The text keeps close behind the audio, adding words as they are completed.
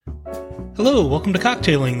Hello, welcome to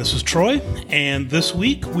Cocktailing. This is Troy, and this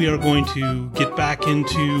week we are going to get back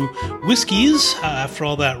into whiskeys after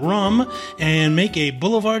all that rum and make a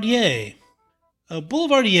Boulevardier. A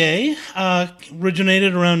Boulevardier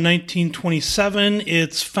originated around 1927.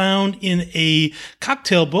 It's found in a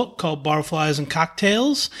cocktail book called Barflies and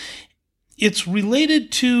Cocktails. It's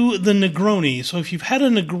related to the Negroni. So if you've had a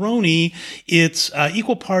Negroni, it's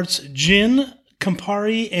equal parts gin,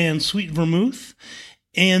 Campari, and sweet vermouth.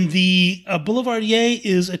 And the Boulevardier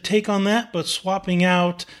is a take on that, but swapping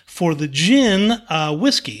out for the gin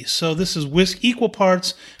whiskey. So this is equal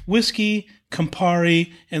parts whiskey,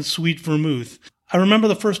 Campari, and sweet vermouth. I remember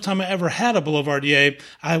the first time I ever had a Boulevardier,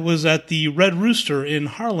 I was at the Red Rooster in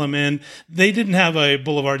Harlem, and they didn't have a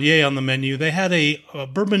Boulevardier on the menu. They had a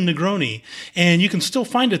bourbon Negroni, and you can still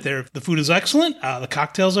find it there. The food is excellent, the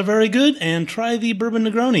cocktails are very good, and try the bourbon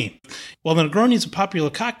Negroni. While the Negroni is a popular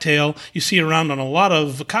cocktail, you see it around on a lot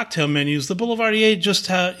of cocktail menus, the Boulevardier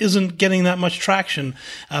just isn't getting that much traction,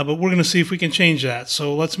 but we're going to see if we can change that.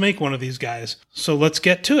 So let's make one of these guys. So let's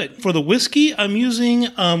get to it. For the whiskey, I'm using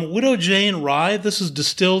Widow Jane Rye. This is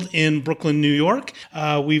distilled in Brooklyn, New York.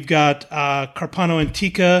 We've got Carpano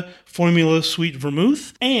Antica Formula Sweet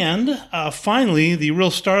Vermouth. And finally, the real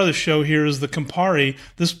star of the show here is the Campari.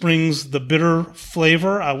 This brings the bitter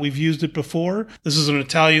flavor. We've used it before. This is an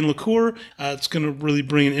Italian liqueur. It's going to really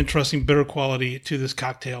bring an interesting bitter quality to this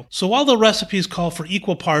cocktail. So while the recipes call for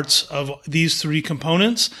equal parts of these three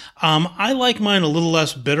components, I like mine a little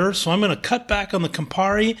less bitter. So I'm going to cut back on the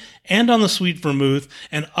Campari and on the sweet vermouth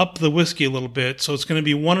and up the whiskey a little bit. So it's going to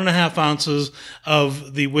be 1.5 ounces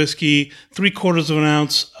of the whiskey, 3/4 of an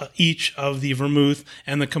ounce each of the vermouth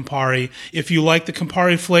and the Campari. If you like the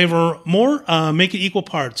Campari flavor more, make it equal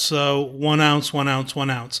parts. So 1 ounce, 1 ounce, 1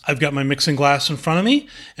 ounce. I've got my mixing glass in front of me,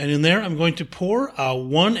 and in there I'm going to pour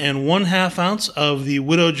 1 1/2 ounce of the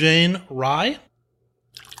Widow Jane Rye,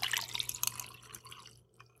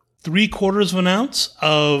 3/4 of an ounce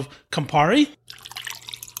of Campari,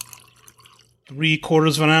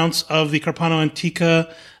 3/4 of an ounce of the Carpano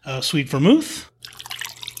Antica Sweet Vermouth.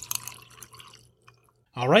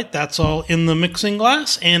 All right, that's all in the mixing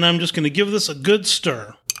glass, and I'm just going to give this a good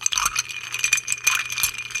stir.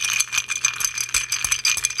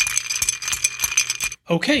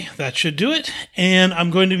 Okay, that should do it, and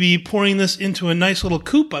I'm going to be pouring this into a nice little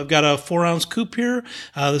coupe. I've got a 4-ounce coupe here.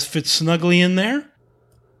 This fits snugly in there.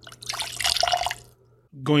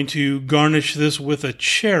 Going to garnish this with a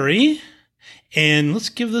cherry. And let's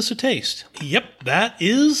give this a taste. Yep, that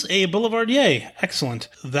is a Boulevardier. Excellent.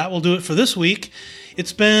 That will do it for this week.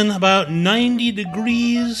 It's been about 90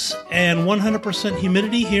 degrees and 100%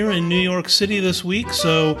 humidity here in New York City this week,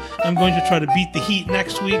 so I'm going to try to beat the heat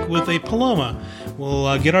next week with a Paloma.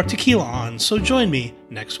 We'll get our tequila on, so join me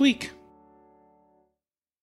next week.